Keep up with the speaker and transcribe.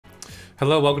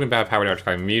Hello, welcome to Bad Power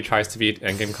Archive. Me tries to beat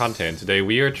endgame content. Today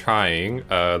we are trying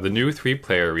the new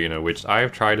 3-player arena, which I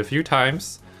have tried a few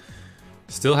times.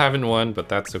 Still haven't won, but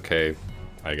that's okay,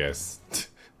 I guess.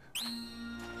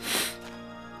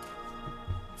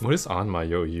 What is on my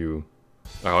Yo-Yu?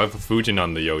 Oh, I have a Fujin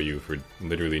on the Yo-Yu for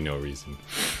literally no reason.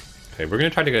 Okay, we're gonna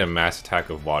try to get a mass attack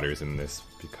of waters in this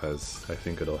because I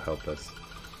think it'll help us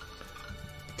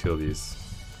kill these.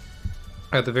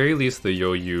 At the very least, the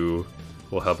Yo-Yu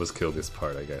will help us kill this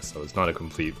part, I guess, so it's not a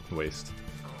complete waste.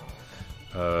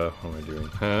 What am I doing?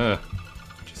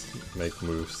 Just make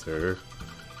moves, sir.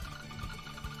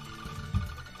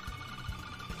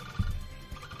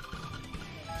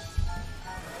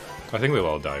 I think we'll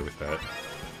all die with that.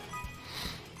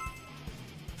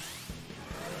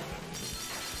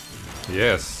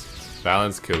 Yes!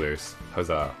 Balance killers.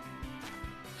 Huzzah.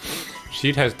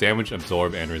 Sheet has damage,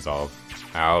 absorb, and resolve.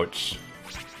 Ouch.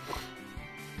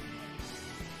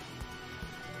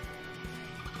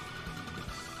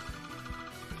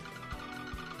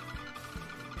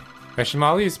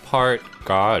 Shimali is part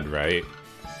god, right?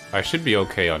 I should be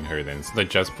okay on her then, since I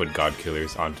just put god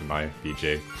killers onto my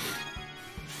BJ.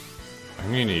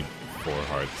 I'm gonna need 4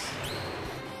 hearts.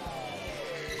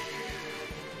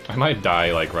 I might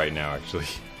die like right now, actually.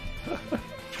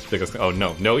 Because, oh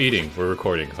no, no eating. We're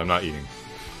recording, because I'm not eating.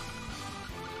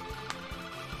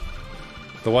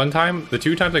 The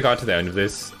 2 times I got to the end of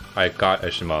this, I got a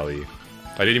Shimali.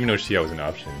 I didn't even know Shia was an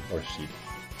option, or sheep.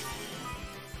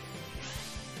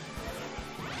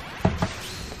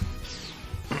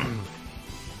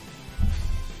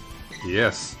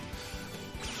 Yes.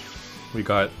 We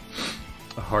got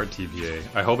a heart TPA.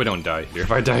 I hope I don't die here.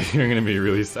 If I die here, I'm gonna be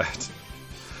really sad.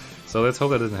 So let's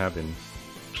hope that doesn't happen.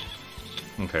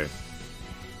 Okay.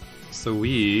 So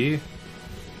we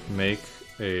make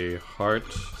a heart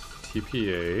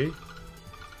TPA.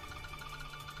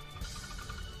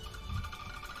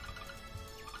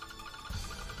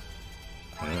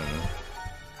 I don't know.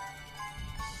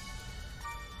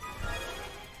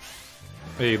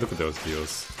 Hey, look at those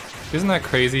deals. Isn't that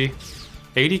crazy?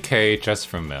 80k just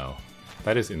from Mel.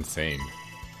 That is insane.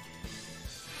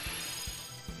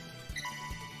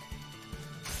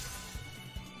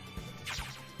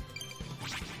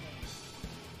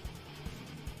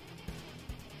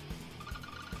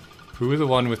 Who is the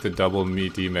one with the double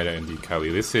D meta and D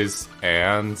Kelly? This is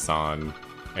Anson.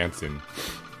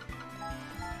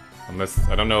 Unless,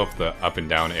 I don't know if the up and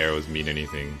down arrows mean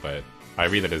anything, but I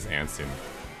read that as Anson.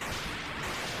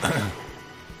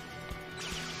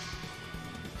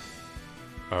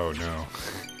 Oh no.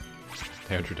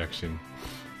 The introduction.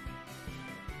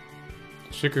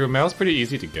 Sugar Mel's pretty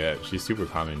easy to get. She's super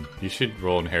common. You should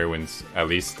roll in heroines at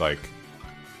least like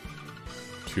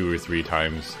 2 or 3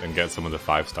 times and get some of the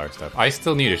 5-star stuff. I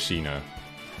still need a Sheena.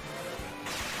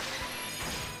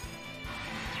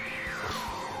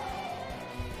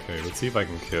 Okay, let's see if I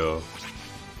can kill.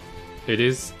 It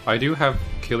is... I do have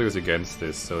killers against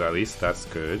this, so at least that's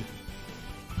good.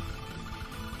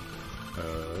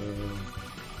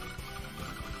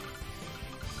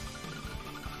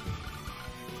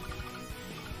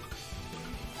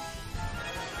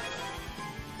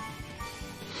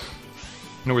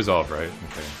 No resolve, right?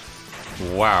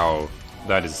 Okay. Wow,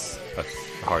 that is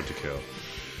hard to kill.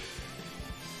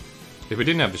 If we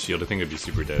didn't have the shield, I think it'd be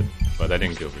super dead. But I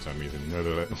didn't kill for some reason.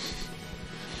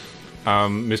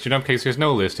 Mr. Dumpcakes, there's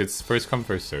no list. It's first come,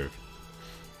 first serve.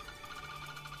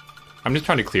 I'm just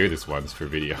trying to clear this once for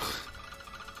video.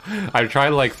 I've tried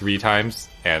like 3 times,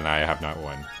 and I have not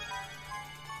won.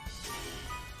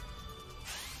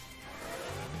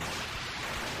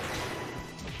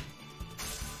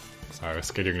 Sorry, I was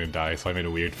scared you're gonna die, so I made a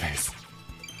weird face.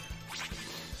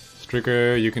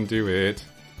 Stricker, you can do it.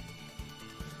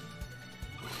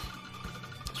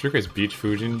 Stricker is Beach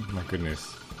Fujin? My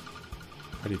goodness.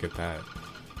 How do you get that?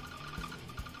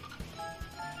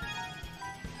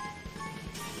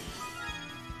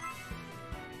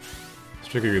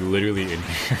 Stricker, you're literally in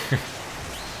here.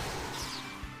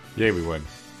 Yay, we won.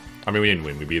 I mean, we didn't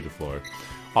win, we beat the floor.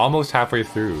 Almost halfway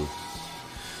through.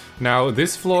 Now,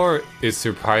 this floor is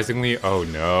surprisingly... Oh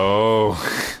no!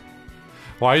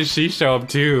 Why did she show up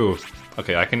too?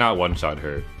 Okay, I cannot one-shot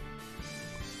her.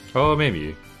 Oh,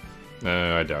 maybe.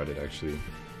 I doubt it, actually.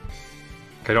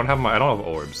 Okay, I don't have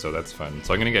orbs, so that's fun.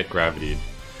 So I'm gonna get gravitied.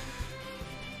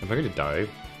 Am I gonna die?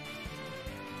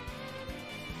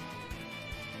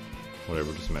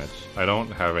 Whatever, just match. I don't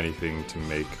have anything to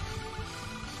make...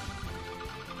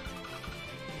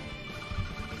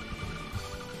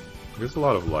 There's a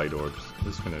lot of light orbs. I'm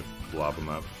just gonna blob them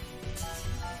up.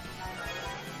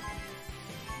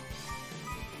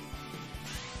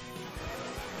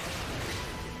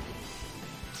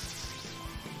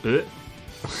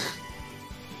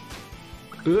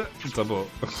 Double.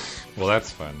 Well,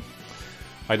 that's fun.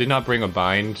 I did not bring a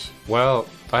bind. Well,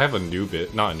 I have a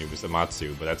Nubis, not a Nubis, a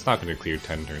Matsu, but that's not going to clear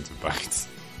 10 turns of binds.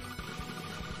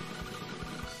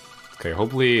 Okay,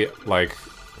 hopefully, like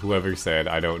whoever said,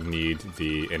 I don't need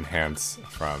the enhance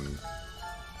from...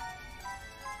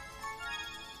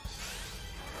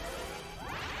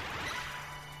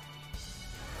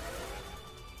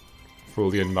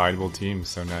 Fully unbindable team,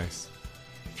 so nice.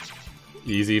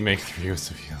 Easy, make 3 use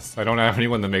of heals. I don't have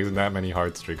anyone that makes that many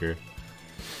hearts trigger.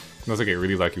 Unless I get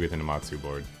really lucky with an Amatsu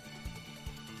board.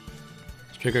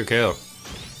 Trigger kill.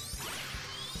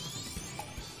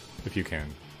 If you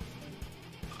can.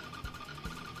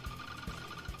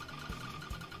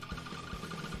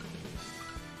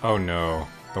 Oh no.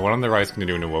 The one on the right is gonna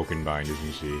do an Awoken Bind,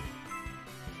 isn't she?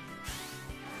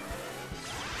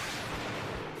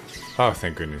 Oh,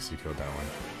 thank goodness you killed that one.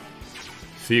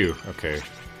 Phew, okay.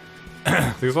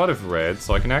 There's a lot of red,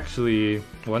 so I can actually...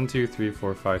 1, 2, 3,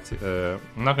 4, 5,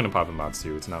 I'm not gonna pop a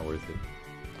Matsu, it's not worth it.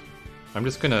 I'm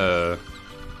just gonna...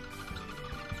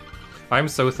 I'm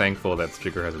so thankful that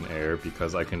Trigger has an air,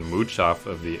 because I can mooch off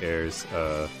of the air's,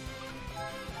 I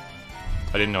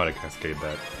didn't know how to cascade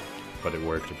that, but it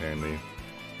worked apparently.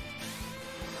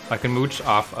 I can mooch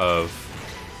off of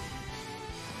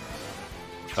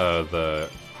the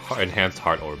enhanced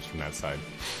heart orbs from that side.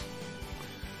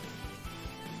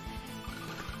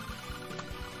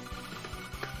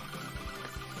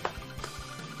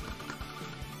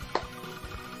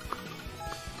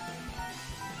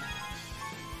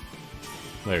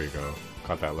 There we go.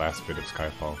 Got that last bit of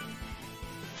Skyfall.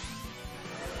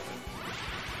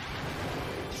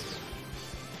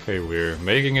 Okay, we're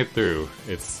making it through.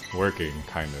 It's working,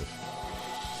 kind of.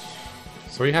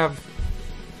 So we have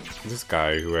this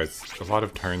guy who has a lot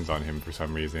of turns on him for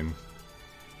some reason.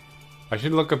 I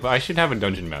should look up. I should have a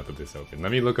dungeon map of this open.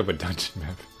 Let me look up a dungeon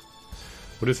map.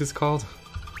 What is this called?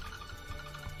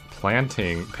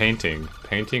 Painting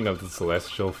of the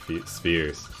celestial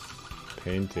spheres.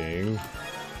 Painting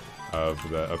of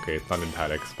the... Okay, it's not in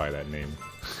Paddocks by that name.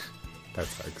 That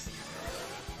sucks.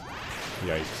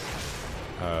 Yikes.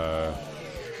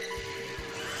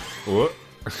 Whoop.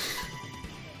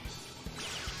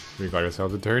 We got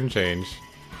ourselves a turn change.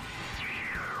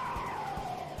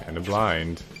 And a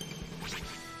blind.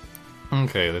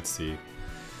 Okay, let's see.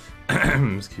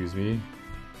 Excuse me.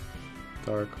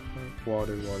 Dark,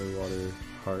 water,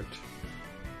 heart.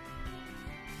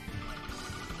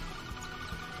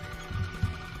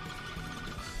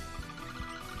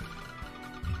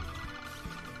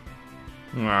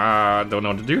 Don't know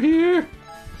what to do here.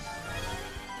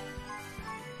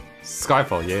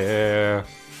 Skyfall, yeah.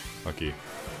 Lucky.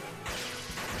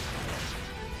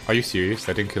 Are you serious?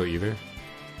 I didn't kill either.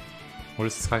 What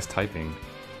is this guy's typing?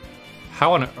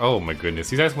 How on... Oh my goodness,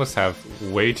 these guys must have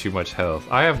way too much health.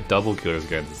 I have double killers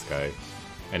against this guy,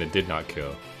 and it did not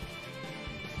kill.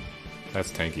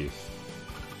 That's tanky.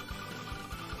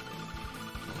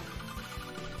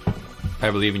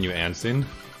 I believe in you, Anson.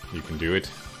 You can do it.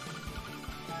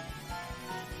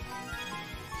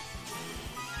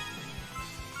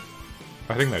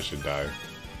 I think that should die.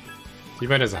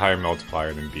 T-Man has a higher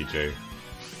multiplier than BJ.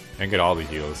 And get all the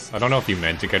heals. I don't know if you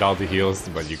meant to get all the heals,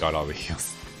 but you got all the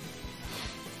heals.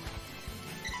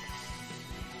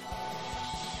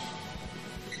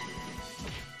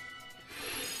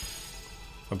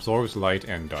 Absorbs light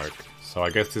and dark. So I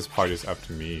guess this part is up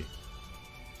to me.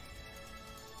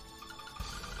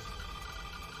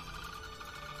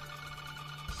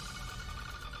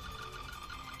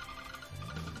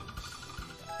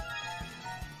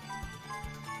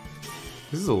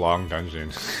 This is a long dungeon.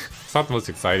 It's not the most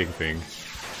exciting thing.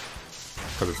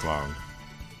 Because it's long.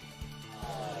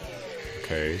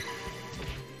 Okay.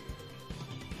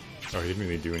 Oh, he didn't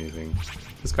really do anything.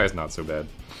 This guy's not so bad.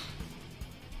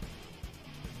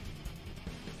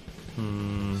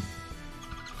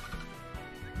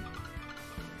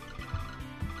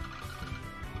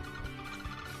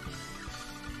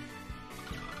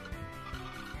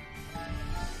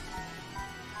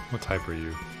 What type are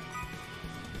you?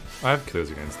 I have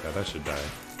killers against that. That should die.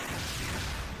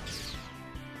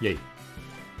 Yay.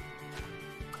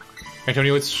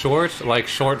 Antonio, it's short, like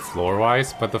short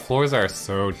floor-wise, but the floors are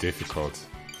so difficult.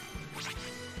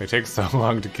 They take so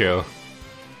long to kill.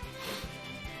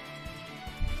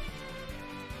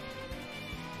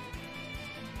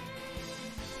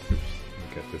 Oops,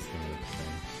 look at this thing.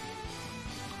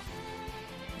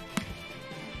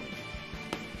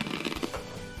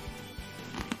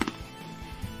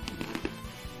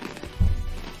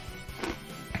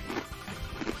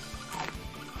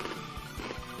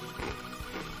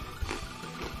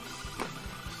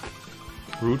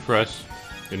 Root for us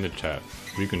in the chat.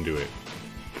 We can do it.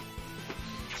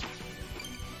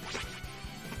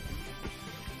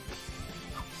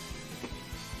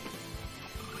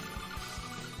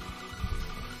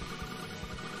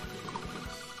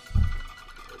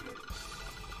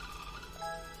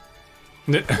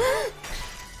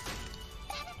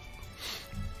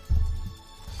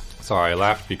 Sorry, I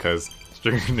laughed because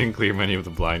Stringer didn't clear many of the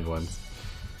blind ones.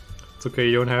 It's okay,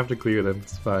 you don't have to clear them,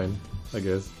 it's fine, I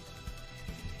guess.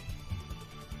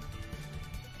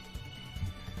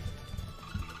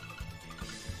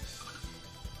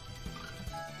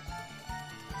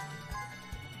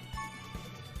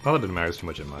 Not that it matters too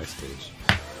much at my stage.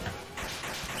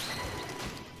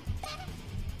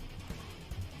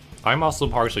 I'm also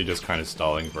partially just kind of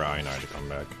stalling for Einar to come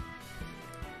back.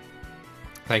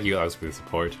 Thank you guys for the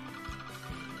support.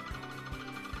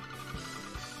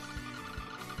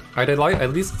 I'd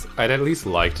at least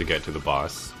like to get to the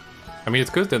boss. I mean,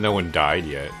 it's good that no one died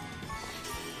yet.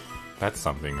 That's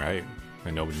something, right?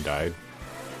 And nobody died.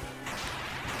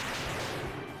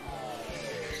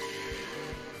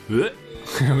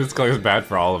 This color is bad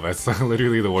for all of us.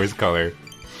 Literally the worst color.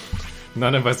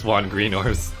 None of us want green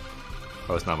orbs.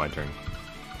 Oh, it's not my turn.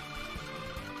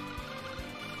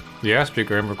 Yeah,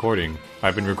 Stricker, I'm recording.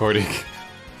 I've been recording.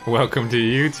 Welcome to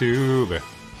YouTube.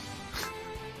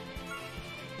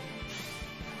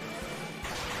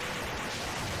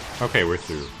 Okay, we're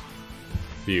through.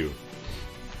 View.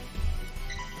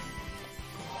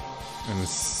 And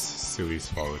this silly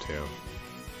swallowtail.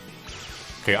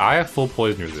 Okay, I have full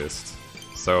poison resist,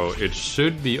 so it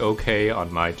should be okay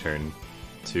on my turn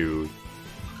to...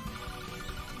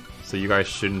 So you guys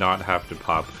should not have to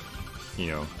pop, you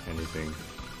know, anything.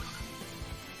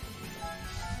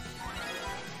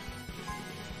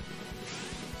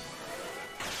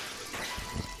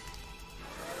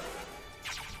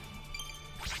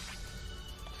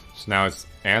 So now it's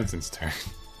Anson's turn.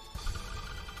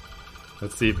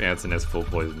 Let's see if Anson has full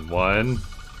poison. 1.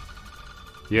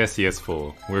 Yes, he has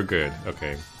full. We're good.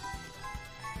 Okay.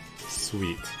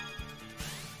 Sweet.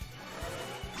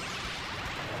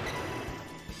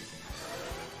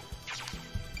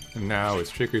 And now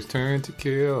it's Tricker's turn to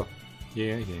kill.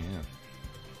 Yeah, yeah.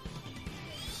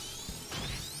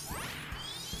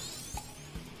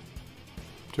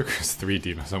 Tricker's 3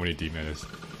 D, so many D metas.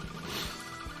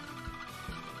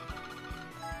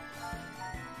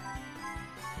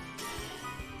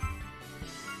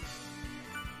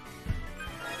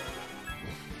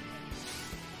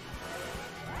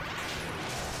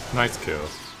 Nice kill.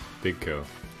 Big kill.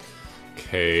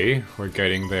 Okay, we're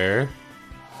getting there.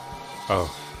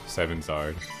 Oh, 7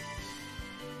 Zard.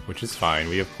 Which is fine,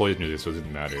 we have poison resist, so it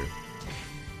doesn't matter.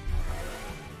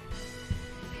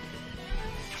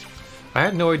 I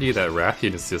had no idea that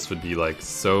Rathian assists would be like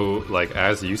so, like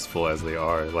as useful as they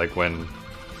are, like when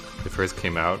they first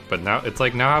came out, but now, it's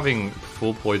like now having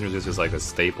full poison resist is like a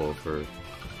staple for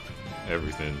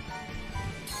everything.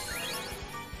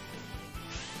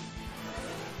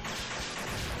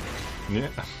 Yeah.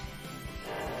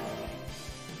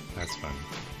 That's fun.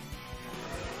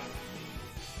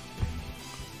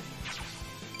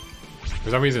 For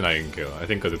some reason I didn't kill. I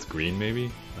think because it's green, maybe?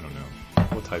 I don't know.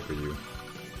 What type are you?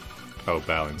 Oh,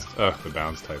 balanced. Ugh, the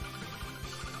balanced type.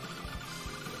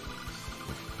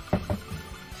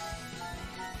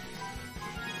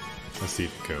 Let's see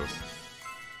if it kills.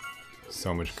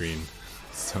 So much green.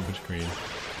 So much green.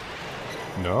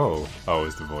 No! Oh,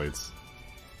 it's the voids.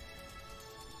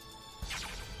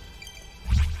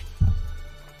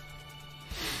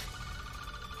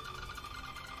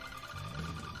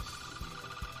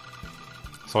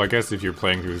 So I guess if you're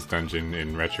playing through this dungeon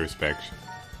in retrospect,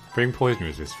 bring poison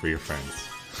resist for your friends.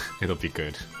 It'll be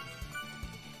good.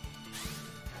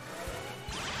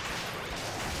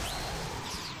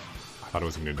 I thought it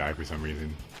was gonna die for some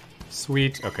reason.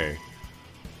 Sweet, okay.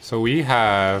 So we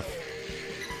have...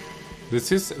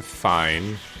 This is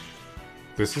fine.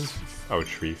 This is... Oh,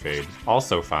 Tree Fade.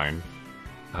 Also fine.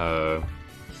 Let's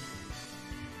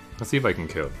see if I can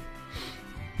kill.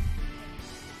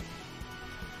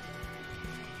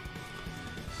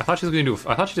 I thought she was going to do.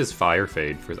 I thought she does Fire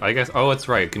Fade first. I guess. Oh, that's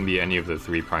right. It can be any of the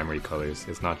 3 primary colors.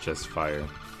 It's not just fire.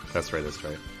 That's right. That's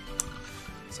right.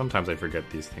 Sometimes I forget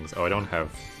these things. Oh, I don't have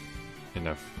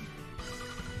enough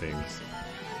things.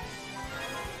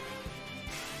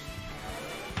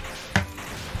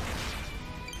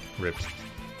 Ripped.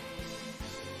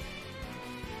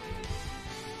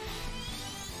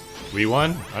 We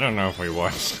won? I don't know if we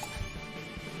won.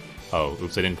 Oh,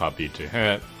 oops! I didn't pop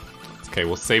B2. Okay,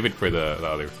 we'll save it for the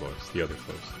other floors. The other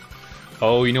floors.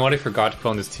 Oh, you know what I forgot to put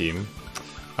on this team?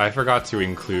 I forgot to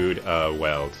include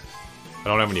Weld. I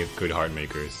don't have any good heart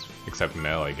makers, except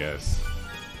Mel, I guess.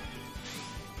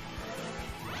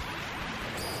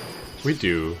 We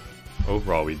do.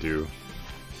 Overall, we do.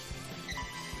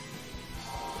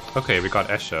 Okay, we got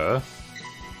Esha.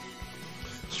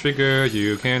 Trigger,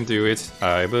 you can do it.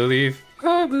 I believe.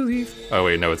 I believe. Oh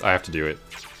wait, no, it's I have to do it.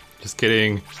 Just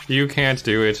kidding. You can't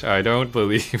do it. I don't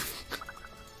believe.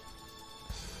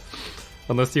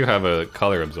 Unless you have a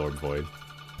color absorb void.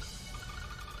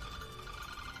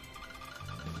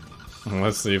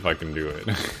 Let's see if I can do it.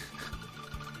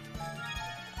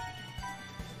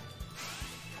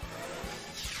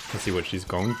 Let's see what she's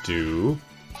going to do.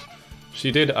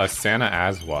 She did a Santa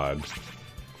Aswad.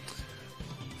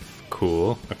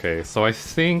 Cool. Okay, so I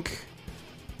think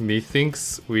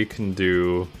methinks we can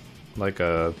do like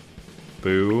a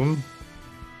boom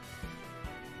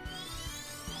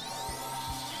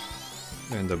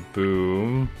and a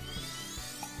boom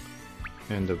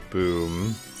and a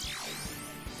boom.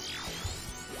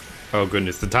 Oh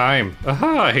goodness, the time!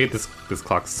 Aha! I hate this. This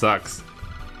clock sucks.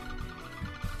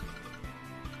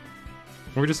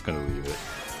 We're just gonna leave it.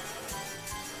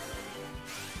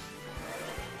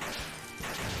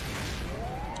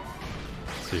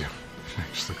 So you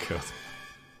actually killed.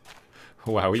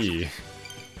 Wowee.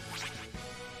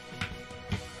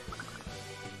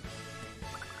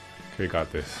 Okay, we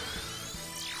got this.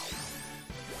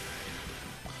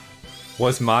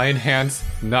 Was my enhance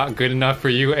not good enough for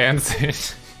you, Anson?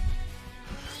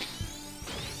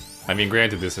 I mean,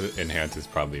 granted, this enhance is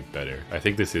probably better. I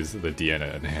think this is the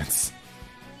Deanna enhance.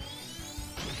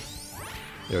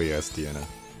 Oh yes, Deanna.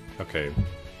 Okay.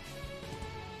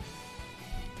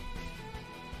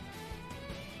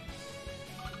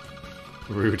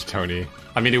 Rude, Tony.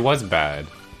 I mean, it was bad,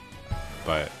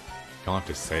 but you don't have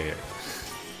to say it.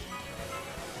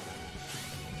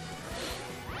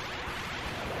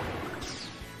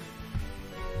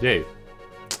 Yay.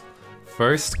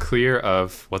 First clear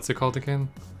of... what's it called again?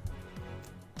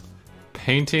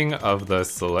 Painting of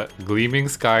the Gleaming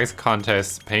Skies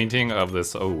contest. Painting of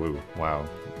this... oh, woo. Wow.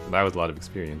 That was a lot of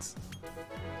experience.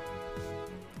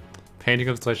 Painting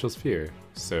of the Celestial Sphere.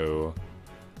 So...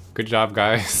 good job,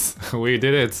 guys. We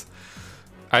did it.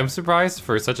 I'm surprised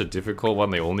for such a difficult one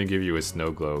they only give you a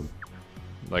snow globe.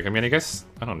 Like, I mean, I guess...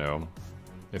 I don't know.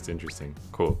 It's interesting.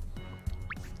 Cool.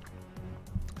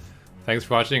 Thanks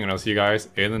for watching, and I'll see you guys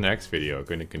in the next video. I'm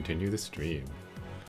going to continue the stream.